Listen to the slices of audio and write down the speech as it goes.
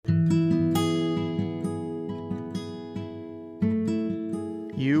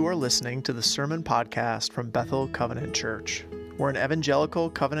You are listening to the Sermon Podcast from Bethel Covenant Church. We're an evangelical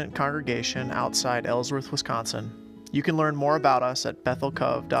covenant congregation outside Ellsworth, Wisconsin. You can learn more about us at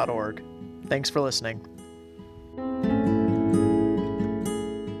bethelcov.org. Thanks for listening.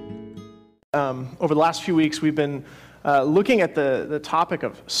 Over the last few weeks, we've been looking at the topic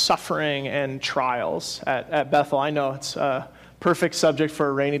of suffering and trials at Bethel. I know it's a perfect subject for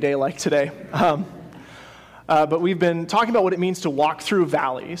a rainy day like today. But we've been talking about what it means to walk through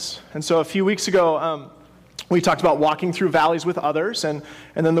valleys. And so a few weeks ago, we talked about walking through valleys with others. And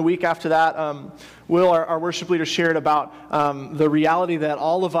then the week after that, Will, our worship leader, shared about the reality that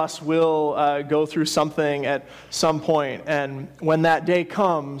all of us will go through something at some point. And when that day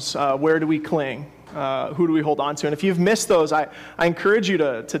comes, where do we cling? Who do we hold on to? And if you've missed those, I encourage you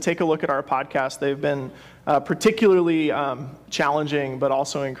to take a look at our podcast. They've been particularly challenging, but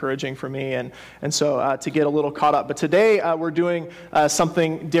also encouraging for me, and so to get a little caught up. But today we're doing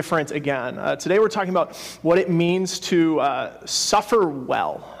something different again. Today we're talking about what it means to suffer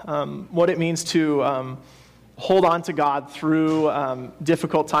well, what it means to hold on to God through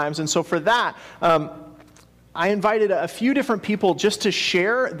difficult times. And so for that, I invited a few different people just to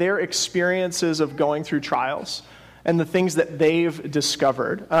share their experiences of going through trials and the things that they've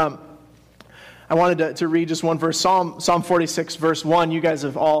discovered. I wanted to read just one verse, Psalm 46, verse 1. You guys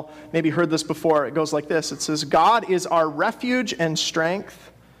have all maybe heard this before. It goes like this. It says, "God is our refuge and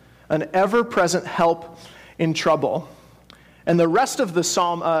strength, an ever-present help in trouble." And the rest of the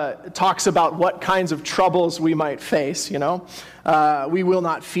psalm talks about what kinds of troubles we might face, you know. We will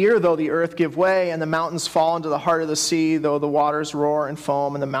not fear, though the earth give way and the mountains fall into the heart of the sea, though the waters roar and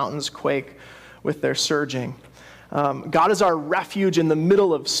foam and the mountains quake with their surging. God is our refuge in the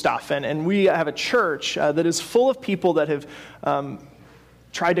middle of stuff, and we have a church that is full of people that have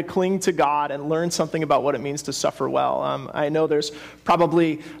tried to cling to God and learn something about what it means to suffer well. I know there's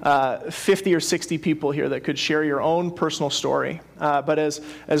probably 50 or 60 people here that could share your own personal story, but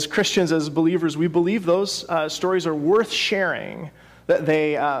as Christians, as believers, we believe those stories are worth sharing, that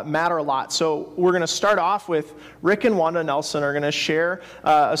they matter a lot. So we're going to start off with Rick and Wanda Nelson are going to share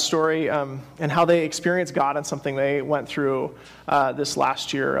a story and how they experienced God in something they went through this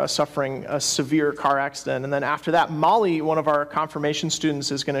last year, suffering a severe car accident. And then after that, Molly, one of our confirmation students,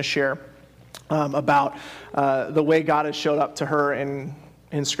 is going to share about the way God has showed up to her in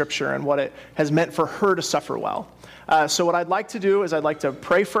Scripture and what it has meant for her to suffer well. So what I'd like to do is I'd like to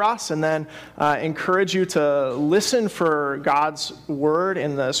pray for us and then encourage you to listen for God's word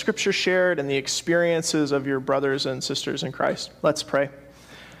in the Scripture shared and the experiences of your brothers and sisters in Christ. Let's pray.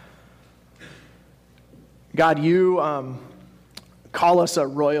 God, you call us a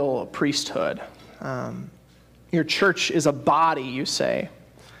royal priesthood. Your church is a body, you say.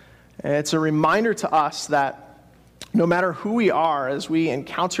 And it's a reminder to us that no matter who we are, as we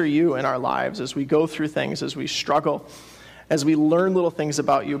encounter you in our lives, as we go through things, as we struggle, as we learn little things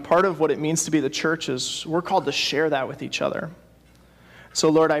about you, part of what it means to be the church is we're called to share that with each other. So,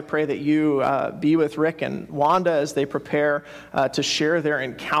 Lord, I pray that you be with Rick and Wanda as they prepare to share their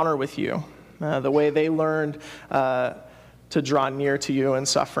encounter with you, the way they learned to draw near to you in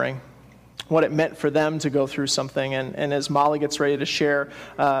suffering, what it meant for them to go through something. And as Molly gets ready to share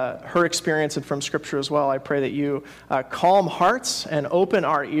her experience and from Scripture as well, I pray that you calm hearts and open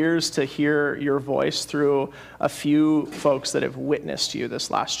our ears to hear your voice through a few folks that have witnessed you this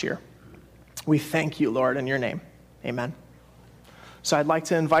last year. We thank you, Lord, in your name. Amen. So I'd like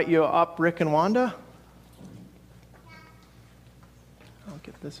to invite you up, Rick and Wanda. I'll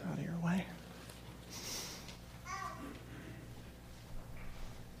get this out of your way.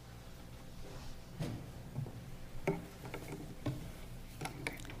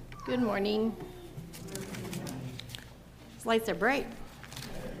 Good morning. These lights are bright.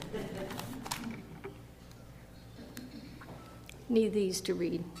 Need these to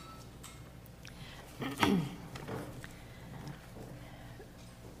read.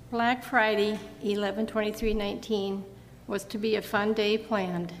 Black Friday, 11/23/19 was to be a fun day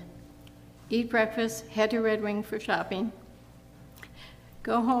planned. Eat breakfast, head to Red Wing for shopping.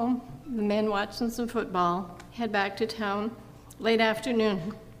 Go home, the men watching some football, head back to town late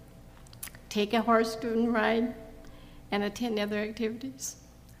afternoon. Take a horse-drawn ride, and attend other activities.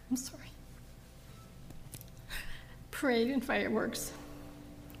 Parade and fireworks.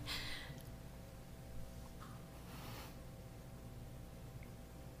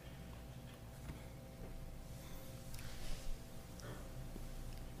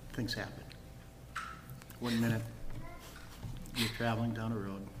 Things happen. 1 minute, you're traveling down a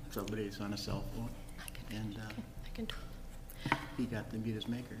road, somebody's on a cell phone, and he got to meet his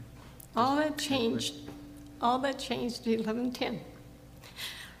maker. All that changed at 11:10.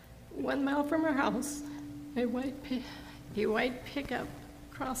 1 mile from our house, a white pickup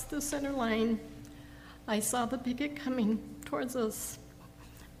crossed the center line. I saw the picket coming towards us.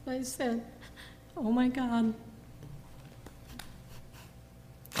 I said, "Oh my God."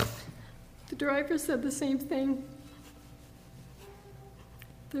 The driver said the same thing.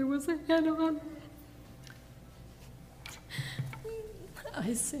 There was a head-on.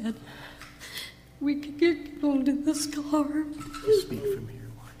 I said, "We could get killed in this car." Speak from here,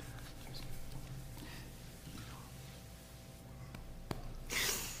 Wanda.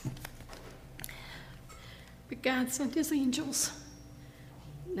 But God sent his angels.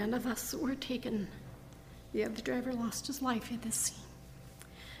 None of us were taken. The other driver lost his life at this scene.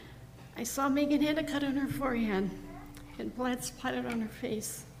 I saw Megan had a cut on her forehead and blood splattered on her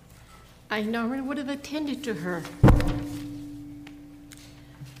face. I normally would have attended to her.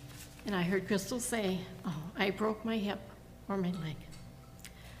 And I heard Crystal say, "Oh, I broke my hip or my leg."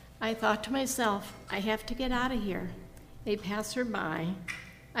 I thought to myself, I have to get out of here. They passed her by.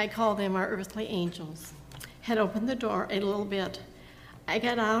 I call them our earthly angels. Had opened the door a little bit. I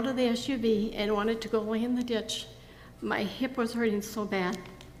got out of the SUV and wanted to go lay in the ditch. My hip was hurting so bad.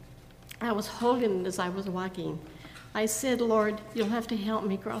 I was holding it as I was walking. I said, "Lord, you'll have to help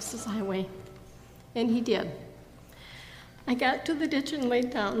me cross this highway." And he did. I got to the ditch and laid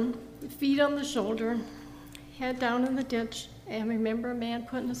down, feet on the shoulder, head down in the ditch, and I remember a man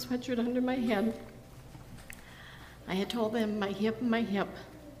putting a sweatshirt under my head. I had told them my hip.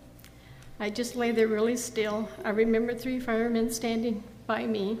 I just lay there really still. I remember 3 firemen standing by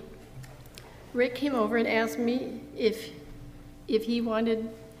me. Rick came over and asked me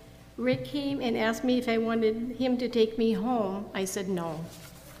Rick came and asked me if I wanted him to take me home. I said no.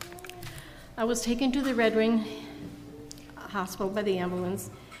 I was taken to the Red Wing Hospital by the ambulance.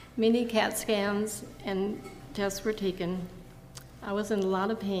 Many CAT scans and tests were taken. I was in a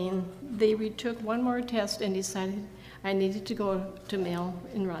lot of pain. They retook one more test and decided I needed to go to Mayo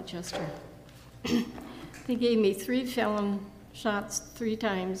in Rochester. They gave me 3 Felon shots 3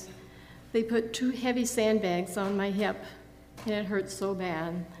 times. They put 2 heavy sandbags on my hip, and it hurt so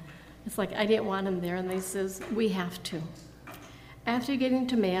bad. It's like I didn't want them there, and they says, "We have to." After getting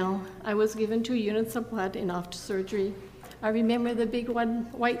to Mayo, I was given 2 units of blood and off to surgery. I remember the big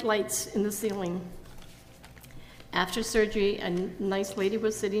white lights in the ceiling. After surgery, a nice lady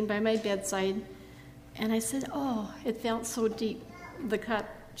was sitting by my bedside, and I said, "Oh, it felt so deep, the cut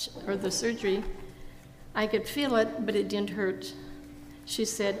or the surgery. I could feel it, but it didn't hurt." She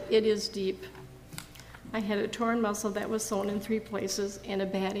said, "It is deep." I had a torn muscle that was sewn in 3 places and a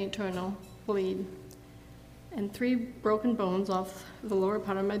bad internal bleed, and 3 broken bones off the lower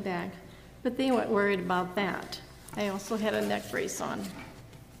part of my back, but they weren't worried about that. I also had a neck brace on.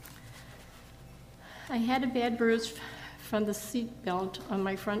 I had a bad bruise from the seat belt on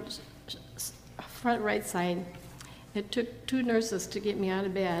my front right side. It took 2 nurses to get me out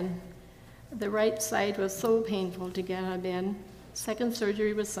of bed. The right side was so painful to get out of bed. Second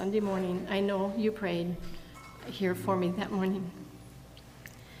surgery was Sunday morning. I know you prayed here for me that morning.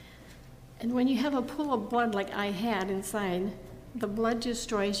 And when you have a pool of blood like I had inside, the blood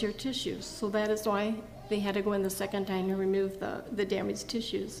destroys your tissues. So that is why they had to go in the second time to remove the damaged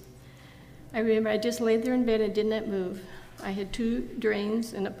tissues. I remember I just laid there in bed and did not move. I had 2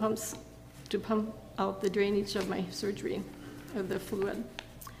 drains and a pumps to pump out the drainage of my surgery, of the fluid.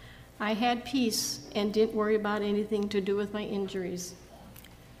 I had peace and didn't worry about anything to do with my injuries.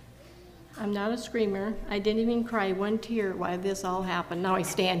 I'm not a screamer. I didn't even cry 1 tear while this all happened. Now I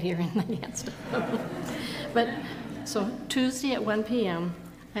stand here and I can't stop. But so Tuesday at 1 p.m.,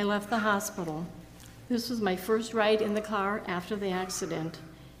 I left the hospital. This was my first ride in the car after the accident.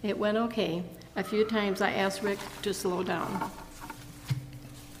 It went okay. A few times I asked Rick to slow down.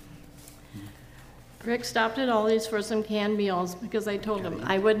 Rick stopped at Aldi's for some canned meals because I told him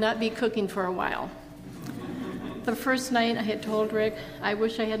I would not be cooking for a while. The first night I had told Rick, I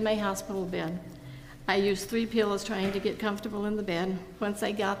wish I had my hospital bed. I used 3 pillows trying to get comfortable in the bed. Once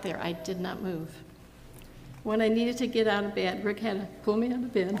I got there, I did not move. When I needed to get out of bed, Rick had to pull me out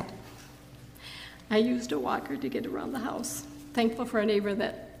of bed. I used a walker to get around the house. Thankful for a neighbor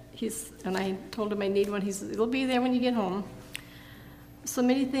and I told him I need one. He said, "It'll be there when you get home." So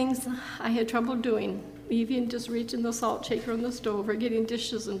many things I had trouble doing, even just reaching the salt shaker on the stove or getting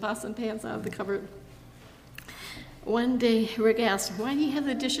dishes and pots and pans out of the cupboard. One day, Rick asked, "Why do you have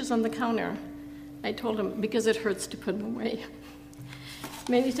the dishes on the counter?" I told him, "Because it hurts to put them away."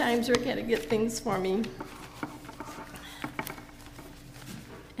 Many times, Rick had to get things for me.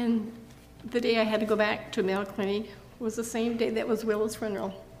 And the day I had to go back to Mayo Clinic was the same day that was Willow's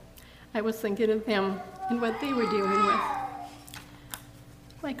funeral. I was thinking of them and what they were dealing with.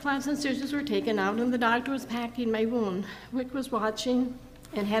 My clamps and stitches were taken out, and the doctor was packing my wound. Rick was watching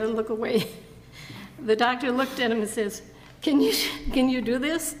and had to look away. The doctor looked at him and says, can you do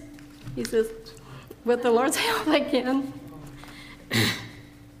this? He says, with the Lord's help, I can.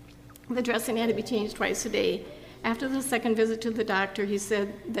 The dressing had to be changed twice a day. After the second visit to the doctor, he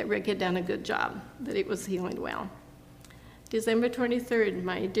said that Rick had done a good job, that it was healing well. December 23rd,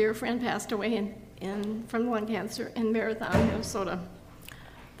 my dear friend passed away from lung cancer in Marathon, Minnesota.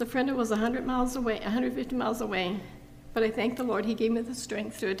 The friend was 150 miles away, but I thank the Lord he gave me the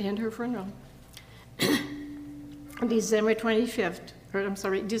strength to attend her funeral. December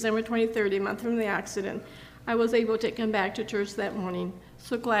 23rd, a month from the accident, I was able to come back to church that morning.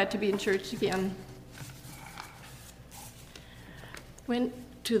 So glad to be in church again. Went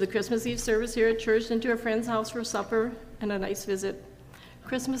to the Christmas Eve service here at church and to a friend's house for supper and a nice visit.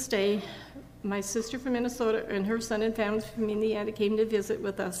 Christmas Day, my sister from Minnesota and her son and family from Indiana came to visit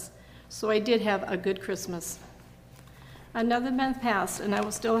with us. So I did have a good Christmas. Another month passed, and I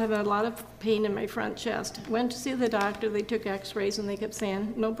was still having a lot of pain in my front chest. Went to see the doctor. They took x-rays, and they kept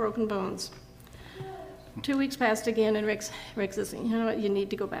saying, no broken bones. 2 weeks passed again, and Rick says, you know what, you need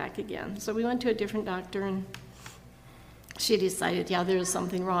to go back again. So we went to a different doctor, and she decided, yeah, there is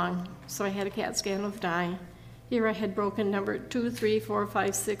something wrong. So I had a CAT scan with dye. Here I had broken number 2, 3, 4,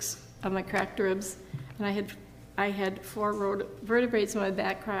 5, 6 of my cracked ribs, and I had 4 vertebrae in my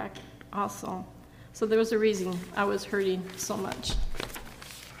back crack also. So there was a reason I was hurting so much.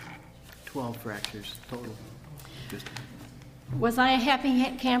 12 fractures total. Was I a happy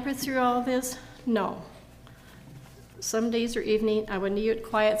camper through all this? No. Some days or evening, I would need it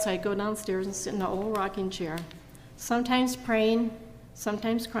quiet, so I'd go downstairs and sit in an old rocking chair. Sometimes praying,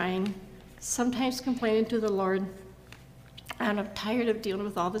 sometimes crying, sometimes complaining to the Lord. And I'm tired of dealing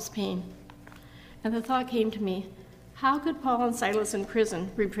with all this pain. And the thought came to me, how could Paul and Silas in prison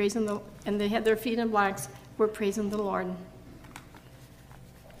be praising and they had their feet in blocks, were praising the Lord?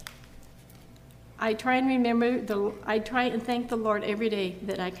 I try and thank the Lord every day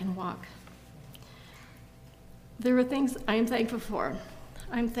that I can walk. There are things I am thankful for.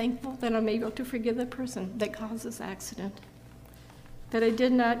 I'm thankful that I'm able to forgive the person that caused this accident, that I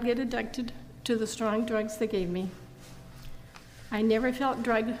did not get addicted to the strong drugs they gave me. I never felt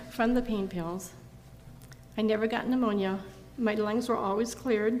drugged from the pain pills. I never got pneumonia. My lungs were always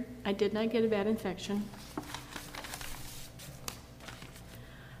cleared. I did not get a bad infection.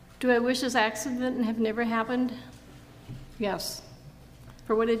 Do I wish this accident had never happened? Yes,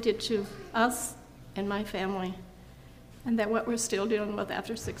 for what it did to us and my family, and that what we're still dealing with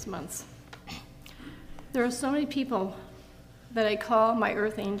after 6 months. There are so many people that I call my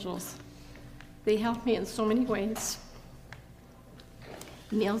earth angels. They help me in so many ways.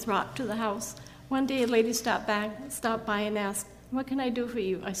 Meals brought to the house. One day a lady stopped by and asked, what can I do for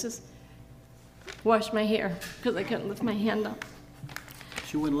you? I says, wash my hair, because I couldn't lift my hand up.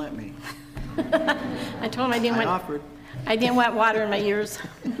 She wouldn't let me. I told him I didn't want water in my ears.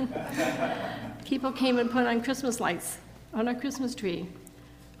 People came and put on Christmas lights on our Christmas tree,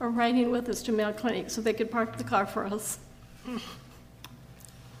 or riding with us to Mayo Clinic so they could park the car for us.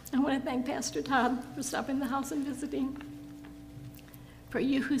 I want to thank Pastor Todd for stopping the house and visiting. For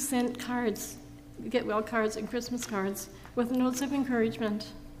you who sent cards, get well cards and Christmas cards with notes of encouragement.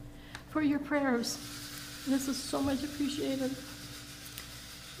 For your prayers. This is so much appreciated.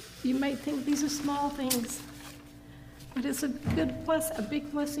 You might think these are small things, but it's a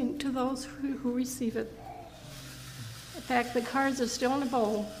big blessing to those who receive it. In fact, the cards are still in a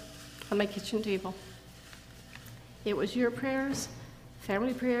bowl on my kitchen table. It was your prayers,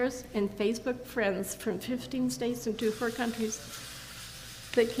 family prayers, and Facebook friends from 15 states and 24 countries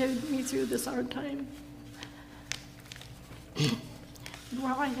that carried me through this hard time.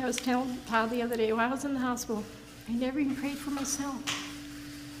 While I was telling Todd the other day, while I was in the hospital, I never even prayed for myself.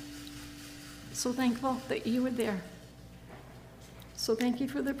 So thankful that you were there. So thank you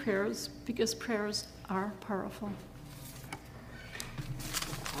for the prayers, because prayers are powerful.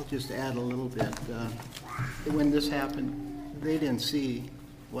 I'll just add a little bit. When this happened, they didn't see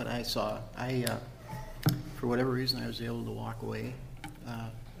what I saw. For whatever reason, I was able to walk away.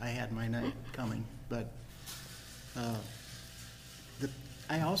 I had my night coming, but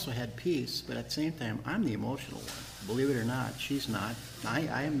I also had peace, but at the same time, I'm the emotional one. Believe it or not, she's not.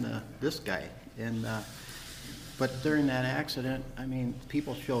 I am this guy. And but during that accident, I mean,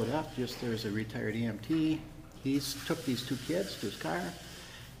 people showed up. Just there's a retired EMT. He took these 2 kids to his car,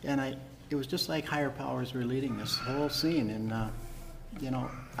 and it was just like higher powers were leading this whole scene. And you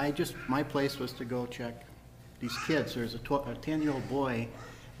know, my place was to go check these kids. There's a 10-year-old boy.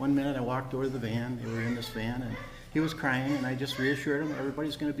 One minute I walked over to the van. They were in this van, and he was crying, and I just reassured him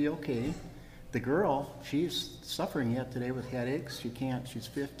everybody's going to be okay. The girl, she's suffering yet today with headaches. She can't, she's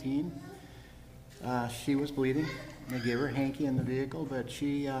 15. She was bleeding. They gave her a hanky in the vehicle, but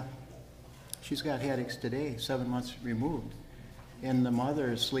she's got headaches today, 7 months removed. And the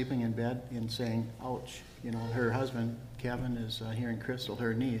mother is sleeping in bed and saying, ouch. You know, her husband, Kevin, is hearing Crystal,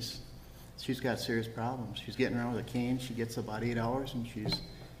 her niece. She's got serious problems. She's getting around with a cane. She gets about 8 hours, and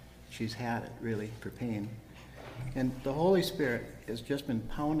she's had it, really, for pain. And the Holy Spirit has just been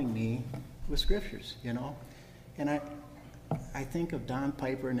pounding me with scriptures, you know. And I think of Don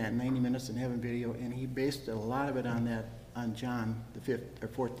Piper in that 90 Minutes in Heaven video, and he based a lot of it on John, the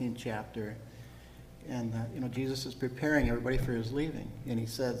 14th chapter. And, you know, Jesus is preparing everybody for his leaving. And he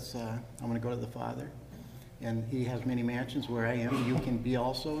says, I'm going to go to the Father. And he has many mansions where I am. You can be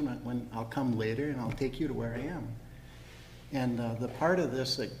also, and when I'll come later, and I'll take you to where I am. And the part of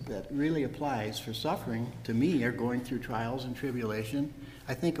this that really applies for suffering to me are going through trials and tribulation.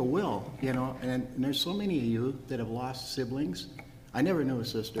 I think a will, you know, and there's so many of you that have lost siblings. I never knew a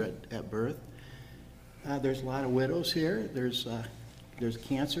sister at birth. There's a lot of widows here. There's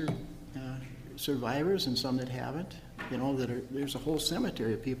cancer survivors and some that haven't. You know, there's a whole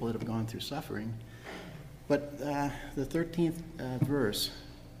cemetery of people that have gone through suffering. But the 13th verse,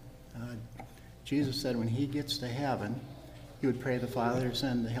 Jesus said when he gets to heaven, he would pray the Father to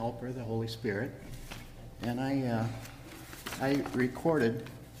send the Helper, the Holy Spirit. And I recorded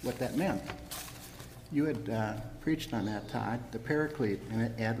what that meant. You had preached on that, Todd. The Paraclete,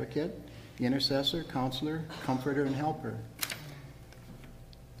 an advocate, the intercessor, counselor, comforter, and helper.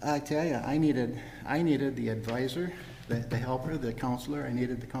 I tell you, I needed the advisor, the helper, the counselor. I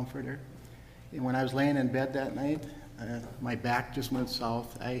needed the comforter. And when I was laying in bed that night, my back just went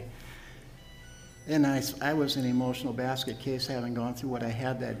south. I was in an emotional basket case, having gone through what I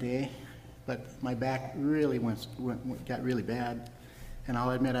had that day. But my back really got really bad. And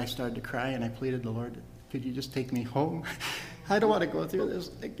I'll admit I started to cry, and I pleaded the Lord, could you just take me home? I don't want to go through this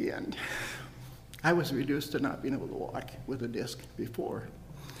again. I was reduced to not being able to walk with a disc before.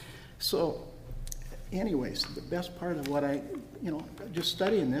 So anyways, the best part of what just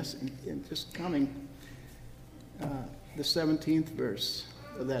studying this and just coming, the 17th verse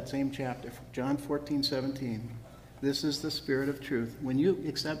of that same chapter, John 14:17. This is the Spirit of truth. When you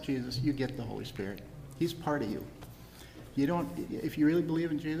accept Jesus, you get the Holy Spirit. He's part of you. If you really believe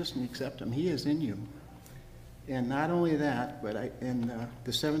in Jesus and you accept him, he is in you. And not only that, but in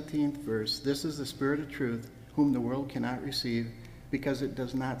the 17th verse, this is the Spirit of truth, whom the world cannot receive, because it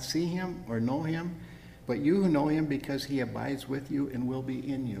does not see him or know him, but you who know him, because he abides with you and will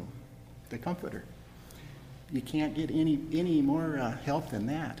be in you. The Comforter. You can't get any more help than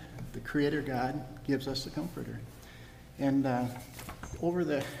that. The Creator God gives us the Comforter. And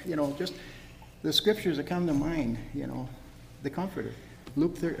just the scriptures that come to mind, the Comforter.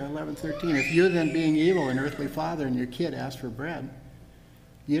 Luke 11:13. If you then, being evil, an earthly father, and your kid asks for bread,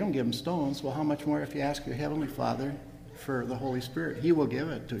 you don't give him stones. Well, how much more if you ask your heavenly Father for the Holy Spirit? He will give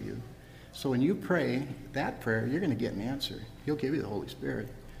it to you. So when you pray that prayer, you're going to get an answer. He'll give you the Holy Spirit.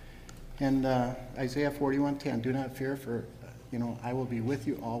 And Isaiah 41:10. Do not fear, for I will be with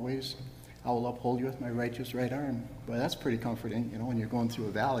you always. I will uphold you with my righteous right arm. But that's pretty comforting, when you're going through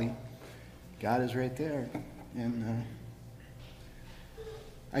a valley. God is right there. And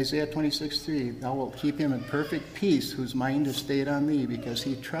Isaiah 26:3, thou wilt keep him in perfect peace, whose mind is stayed on thee, because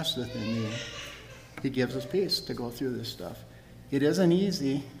he trusteth in thee. He gives us peace to go through this stuff. It isn't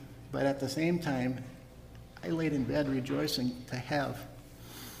easy, but at the same time, I laid in bed rejoicing to have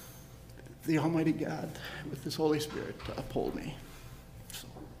the Almighty God with His Holy Spirit to uphold me. So.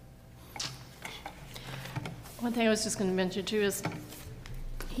 One thing I was just going to mention too is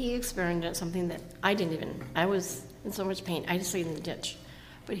he experienced something that I was in so much pain, I just laid in the ditch.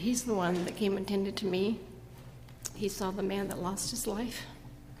 But he's the one that came and tended to me. He saw the man that lost his life.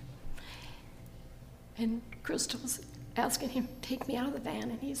 And Crystal was asking him, take me out of the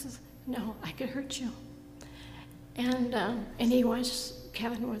van. And he says, no, I could hurt you. And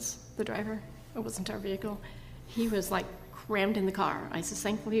Kevin was the driver. It wasn't our vehicle. He was like crammed in the car. I said,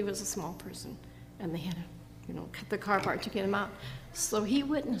 thankfully he was a small person. And they had to, cut the car apart to get him out. So he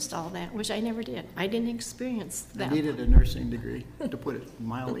witnessed all that, which I never did. I didn't experience that. I needed a nursing degree, to put it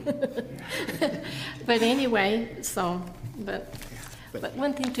mildly. But anyway, but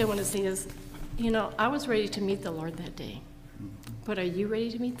one thing too I want to say is, I was ready to meet the Lord that day. But are you ready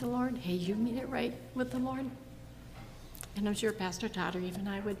to meet the Lord? Hey, you meet it right with the Lord? And I'm sure Pastor Todd or even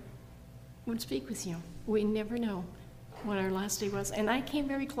I would speak with you. We never know what our last day was. And I came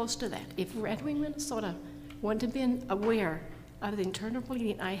very close to that. If Red Wing, Minnesota wouldn't have been aware of the internal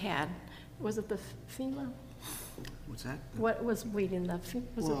bleeding I had, was it the FEMA What's that? What was bleeding? Was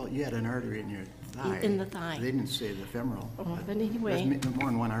Well, you had an artery in your thigh. In the thigh. They didn't say the femoral. Oh, but anyway. There's more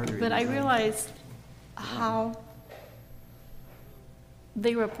than one artery. But in I your thigh. realized how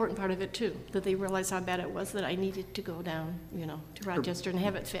they were an important part of it too, that they realized how bad it was that I needed to go down, to Rochester and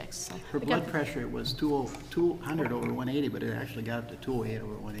have it fixed. So Her I blood got- pressure was 200 over 180, but it actually got up to 208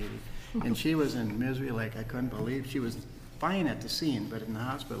 over 180. And she was in misery like I couldn't believe. She was fine at the scene, but in the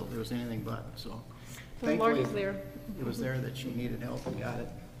hospital, there was anything but. So The Lord thankfully, is there. it was there that she needed help and got it.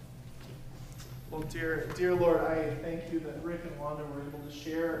 Well, dear Lord, I thank you that Rick and Wanda were able to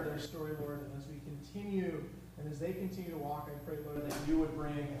share their story, Lord, and as we continue, and as they continue to walk, I pray, Lord, that you would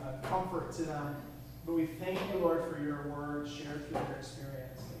bring comfort to them. But we thank you, Lord, for your word shared through their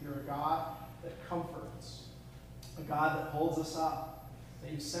experience, that you're a God that comforts, a God that holds us up,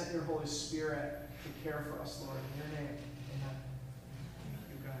 that you sent your Holy Spirit to care for us, Lord, in your name. Amen. Thank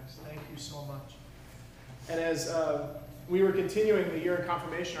you, guys. Thank you so much. And as we were continuing the year in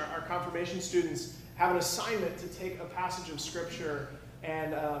confirmation, our confirmation students have an assignment to take a passage of Scripture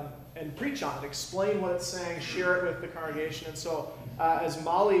and preach on it, explain what it's saying, share it with the congregation. And so as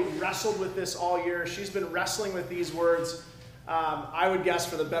Molly wrestled with this all year, she's been wrestling with these words, I would guess,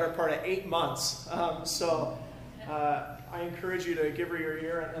 for the better part of 8 months. I encourage you to give her your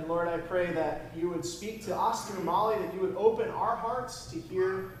ear. And Lord, I pray that you would speak to us through Molly, that you would open our hearts to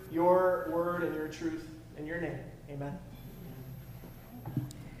hear your word and your truth in your name. Amen.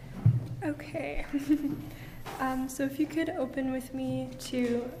 Okay. So if you could open with me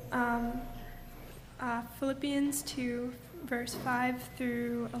to Philippians 2, verse 5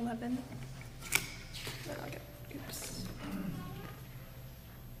 through 11. Then I'll get, oops.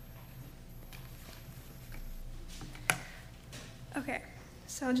 Okay,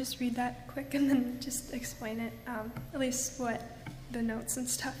 so I'll just read that quick and then just explain it, at least what the notes and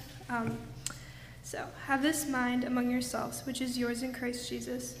stuff. So, have this mind among yourselves, which is yours in Christ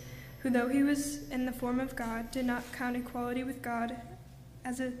Jesus, who though he was in the form of God, did not count equality with God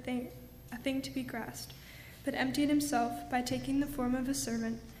as a thing to be grasped, but emptied himself by taking the form of a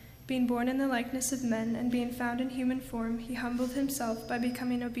servant. Being born in the likeness of men, and being found in human form, he humbled himself by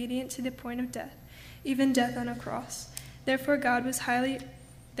becoming obedient to the point of death, even death on a cross. Therefore God has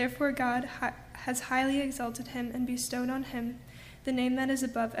highly exalted him and bestowed on him the name that is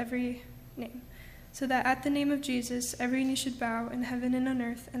above every name, so that at the name of Jesus every knee should bow in heaven and on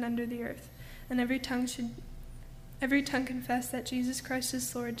earth and under the earth, and every tongue confess that Jesus Christ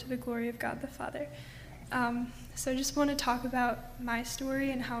is Lord, to the glory of God the Father. So I just want to talk about my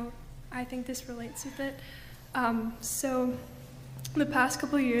story and how I think this relates with it. So the past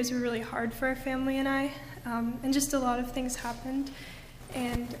couple of years were really hard for our family and I, and just a lot of things happened,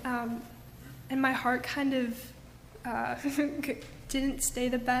 and my heart kind of didn't stay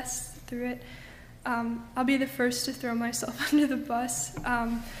the best through it. I'll be the first to throw myself under the bus.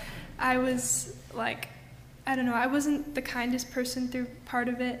 I was like, I don't know, I wasn't the kindest person through part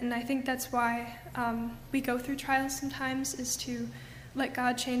of it, and I think that's why we go through trials sometimes, is to let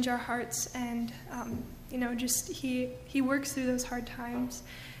God change our hearts, and just He works through those hard times.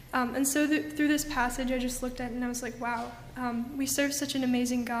 And so through this passage, I just looked at it and I was like, wow, we serve such an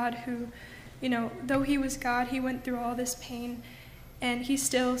amazing God who, though he was God, he went through all this pain, and he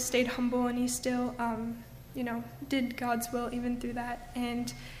still stayed humble, and he still, did God's will even through that.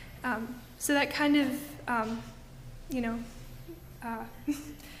 And so that kind of,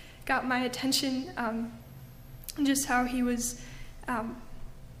 got my attention, just how he was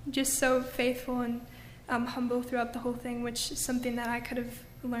just so faithful and humble throughout the whole thing, which is something that I could have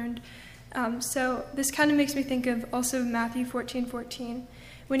learned. So this kind of makes me think of also Matthew 14:14.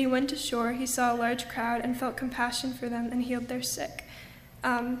 When he went ashore, he saw a large crowd and felt compassion for them and healed their sick.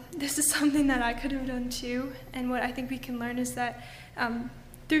 This is something that I could have done too, and what I think we can learn is that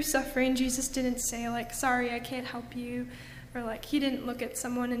through suffering, Jesus didn't say, like, sorry, I can't help you, or like, he didn't look at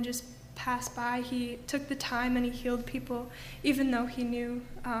someone and just pass by. He took the time and he healed people, even though he knew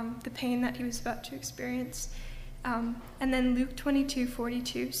the pain that he was about to experience. And then Luke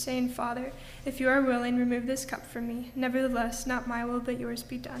 22:42, saying, Father, if you are willing, remove this cup from me. Nevertheless, not my will, but yours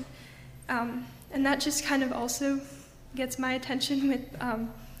be done. And that just kind of also gets my attention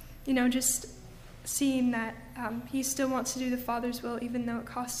with, just seeing that he still wants to do the Father's will, even though it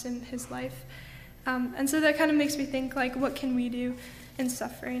costs him his life. And so that kind of makes me think, like, what can we do in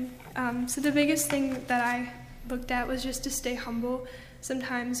suffering? So the biggest thing that I looked at was just to stay humble.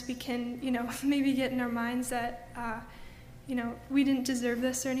 Sometimes we can, maybe get in our minds that, we didn't deserve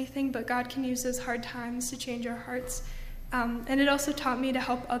this or anything, but God can use those hard times to change our hearts. And it also taught me to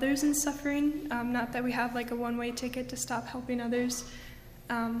help others in suffering, not that we have like a one-way ticket to stop helping others.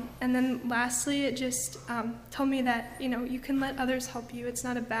 And then lastly, it just told me that, you can let others help you. It's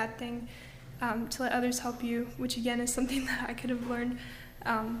not a bad thing to let others help you, which again is something that I could have learned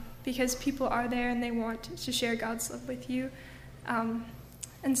because people are there and they want to share God's love with you.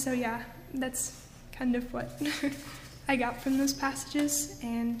 And so, yeah, that's kind of what I got from those passages.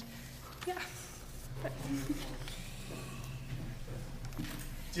 And yeah.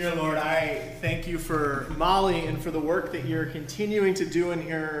 Dear Lord, I thank you for Molly and for the work that you're continuing to do in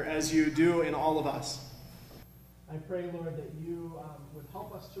here as you do in all of us. I pray, Lord, that you would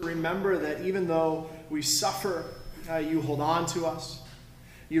help us to remember that even though we suffer, you hold on to us.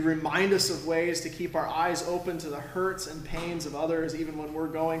 You remind us of ways to keep our eyes open to the hurts and pains of others, even when we're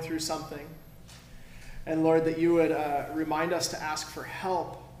going through something. And Lord, that you would remind us to ask for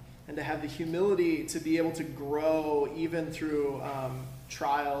help and to have the humility to be able to grow even through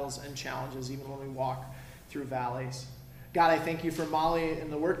trials and challenges, even when we walk through valleys. God, I thank you for Molly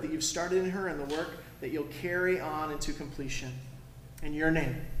and the work that you've started in her and the work that you'll carry on into completion. In your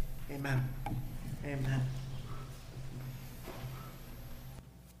name, amen. Amen.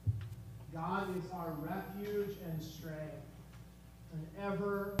 God is our refuge and strength, an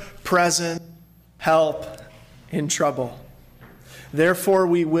ever-present help in trouble. Therefore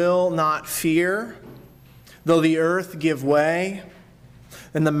we will not fear, though the earth give way,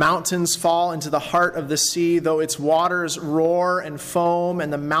 and the mountains fall into the heart of the sea, though its waters roar and foam,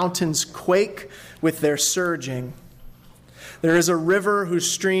 and the mountains quake with their surging. There is a river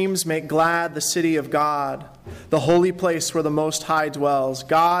whose streams make glad the city of God, the holy place where the Most High dwells.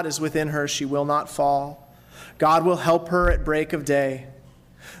 God is within her, she will not fall. God will help her at break of day.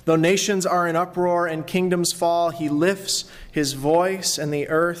 Though nations are in uproar and kingdoms fall, he lifts his voice and the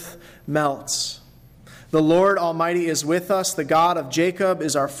earth melts. The Lord Almighty is with us. The God of Jacob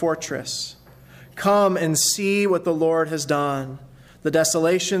is our fortress. Come and see what the Lord has done, the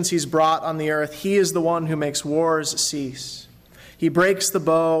desolations he's brought on the earth. He is the one who makes wars cease. He breaks the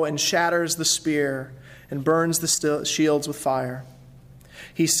bow and shatters the spear and burns the shields with fire.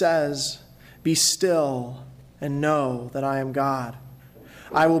 He says, "Be still and know that I am God.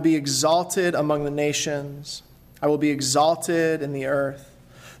 I will be exalted among the nations. I will be exalted in the earth.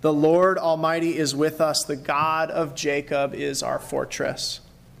 The Lord Almighty is with us. The God of Jacob is our fortress."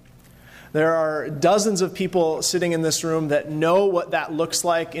 There are dozens of people sitting in this room that know what that looks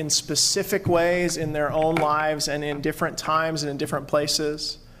like in specific ways in their own lives and in different times and in different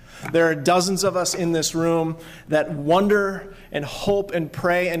places. There are dozens of us in this room that wonder and hope and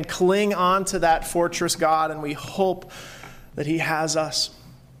pray and cling on to that fortress God, and we hope that he has us.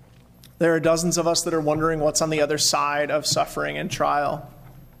 There are dozens of us that are wondering what's on the other side of suffering and trial.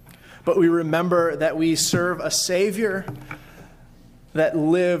 But we remember that we serve a Savior that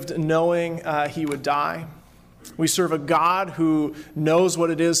lived knowing he would die. We serve a God who knows what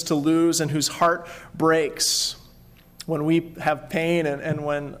it is to lose and whose heart breaks when we have pain and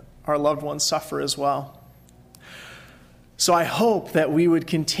when our loved ones suffer as well. So I hope that we would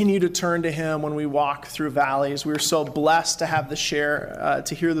continue to turn to him when we walk through valleys. We're so blessed to have to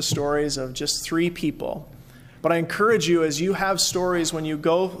hear the stories of just 3 people. But I encourage you, as you have stories, when you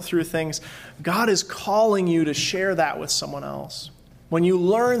go through things, God is calling you to share that with someone else. When you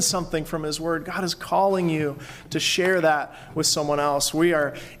learn something from his word, God is calling you to share that with someone else. We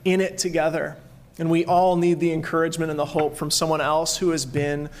are in it together, and we all need the encouragement and the hope from someone else who has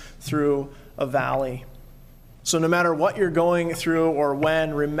been through a valley. So no matter what you're going through or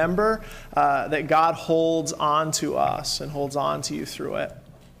when, remember that God holds on to us and holds on to you through it.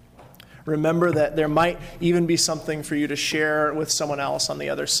 Remember that there might even be something for you to share with someone else on the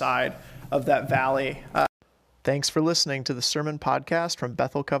other side of that valley. Thanks for listening to the Sermon Podcast from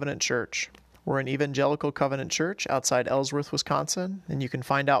Bethel Covenant Church. We're an evangelical covenant church outside Ellsworth, Wisconsin, and you can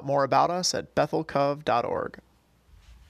find out more about us at bethelcov.org.